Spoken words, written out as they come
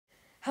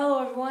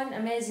Hello everyone,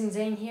 Amazing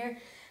Zane here,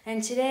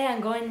 and today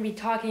I'm going to be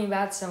talking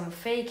about some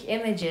fake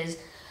images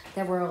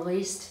that were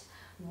released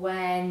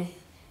when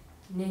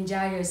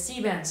Ninjago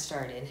Seabound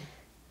started.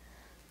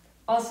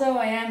 Also,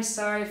 I am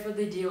sorry for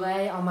the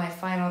delay on my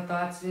Final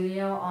Thoughts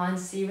video on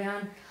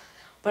Seabound,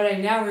 but I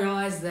now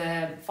realize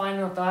that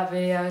Final Thought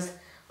videos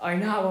are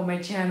not what my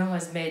channel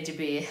is made to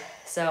be,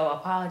 so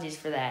apologies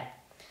for that.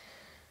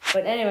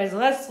 But anyways,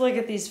 let's look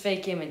at these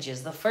fake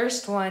images. The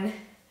first one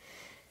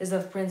is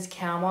of Prince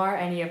Kalmar,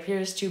 and he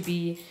appears to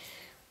be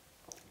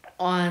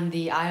on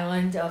the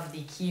island of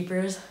the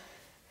Keepers.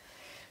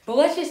 But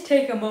let's just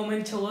take a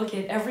moment to look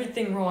at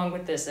everything wrong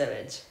with this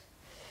image.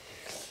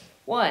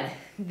 1.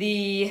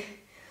 The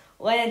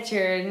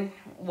lantern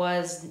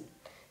was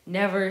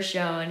never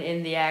shown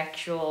in the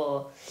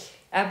actual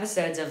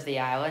episodes of the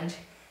island.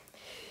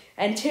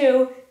 And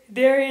 2,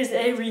 there is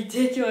a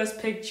ridiculous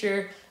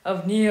picture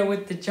of Nia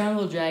with the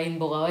jungle dragon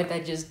below it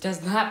that just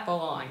does not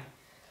belong.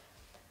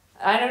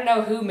 I don't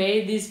know who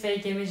made these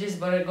fake images,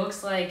 but it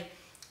looks like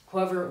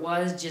whoever it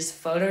was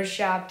just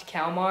photoshopped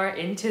Kalmar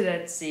into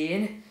that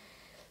scene.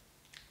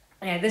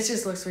 And this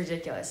just looks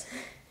ridiculous.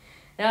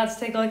 Now let's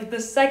take a look at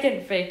the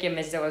second fake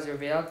image that was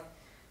revealed,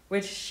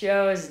 which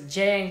shows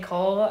Jay and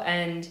Cole,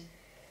 and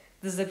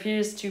this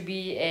appears to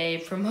be a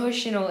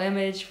promotional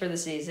image for the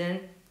season.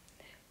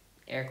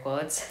 Air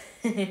quotes,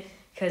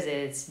 because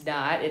it's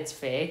not, it's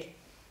fake.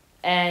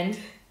 And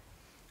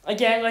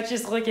again, let's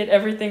just look at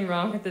everything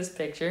wrong with this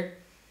picture.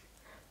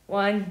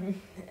 One,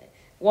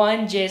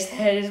 Jay's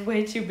head is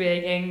way too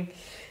big,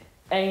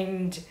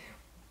 and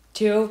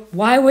 2,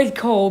 why would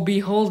Cole be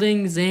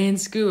holding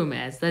Zane's scuba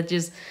mask? That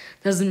just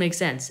doesn't make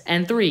sense.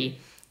 And 3,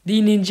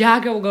 the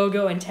Ninjago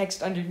logo and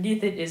text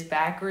underneath it is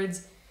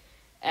backwards,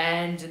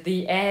 and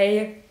the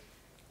A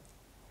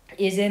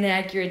is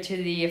inaccurate to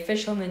the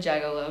official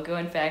Ninjago logo.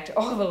 In fact,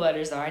 all the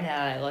letters are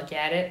now that I look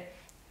at it.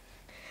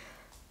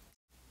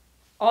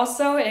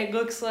 Also, it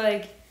looks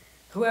like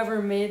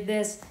whoever made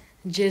this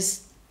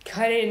just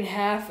cut it in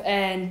half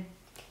and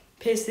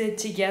pasted it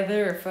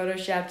together or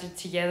photoshopped it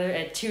together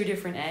at 2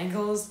 different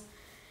angles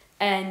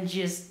and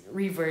just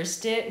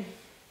reversed it.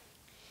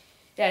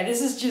 Yeah,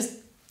 this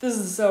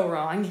is so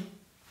wrong.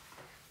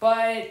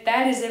 But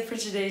that is it for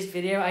today's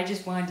video. I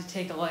just wanted to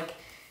take a look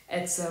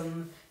at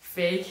some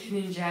fake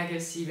Ninjago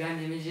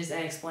Seabound images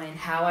and explain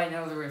how I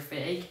know they were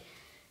fake.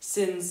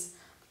 Since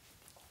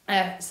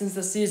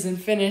the season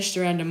finished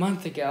around a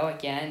month ago,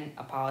 again,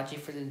 apology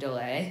for the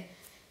delay.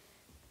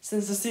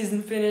 Since the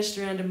season finished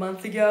around a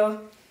month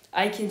ago,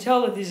 I can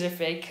tell that these are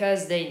fake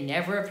because they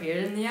never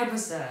appeared in the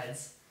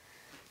episodes.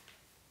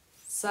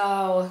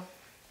 So,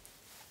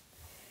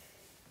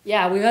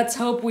 yeah, let's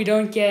hope we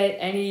don't get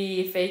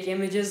any fake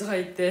images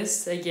like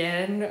this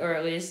again, or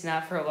at least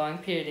not for a long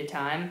period of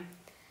time.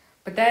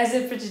 But that is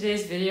it for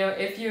today's video.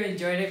 If you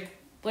enjoyed it,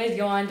 please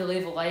go on to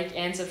leave a like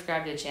and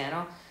subscribe to the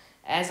channel.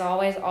 As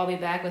always, I'll be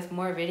back with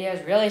more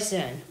videos really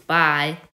soon. Bye!